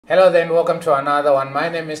Hello then, welcome to another one. My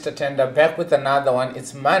name is Mr. Tender, back with another one.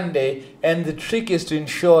 It's Monday, and the trick is to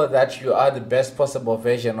ensure that you are the best possible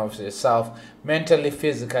version of yourself, mentally,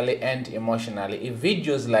 physically, and emotionally. If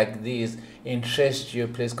videos like these interest you,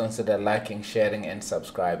 please consider liking, sharing, and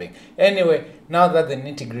subscribing. Anyway, now that the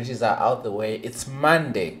nitty-gritties are out the way, it's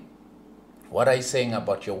Monday. What are you saying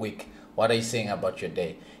about your week? What are you saying about your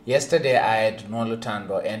day? Yesterday I had no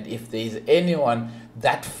Lutando, and if there is anyone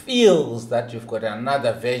that feels that you've got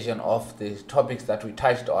another version of the topics that we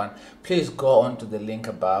touched on, please go on to the link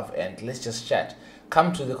above and let's just chat.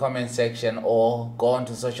 Come to the comment section or go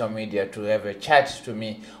onto social media to have a chat to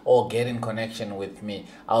me or get in connection with me.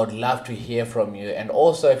 I would love to hear from you, and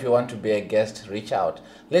also if you want to be a guest, reach out.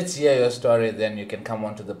 Let's hear your story, then you can come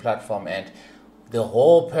onto the platform. And the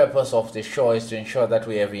whole purpose of the show is to ensure that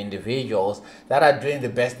we have individuals that are doing the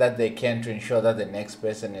best that they can to ensure that the next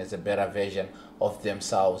person is a better version of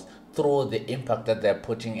themselves through the impact that they're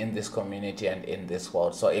putting in this community and in this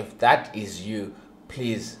world. So if that is you,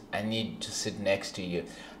 please, I need to sit next to you.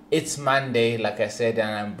 It's Monday, like I said,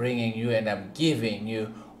 and I'm bringing you and I'm giving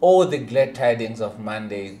you all the glad tidings of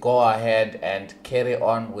Monday. Go ahead and carry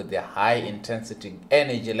on with the high intensity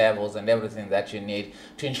energy levels and everything that you need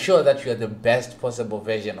to ensure that you are the best possible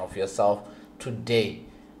version of yourself today.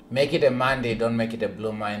 Make it a Monday, don't make it a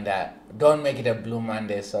blue Monday. Don't make it a blue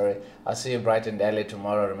Monday, sorry. I'll see you bright and early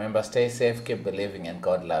tomorrow. Remember, stay safe, keep believing, and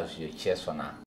God loves you. Cheers for now.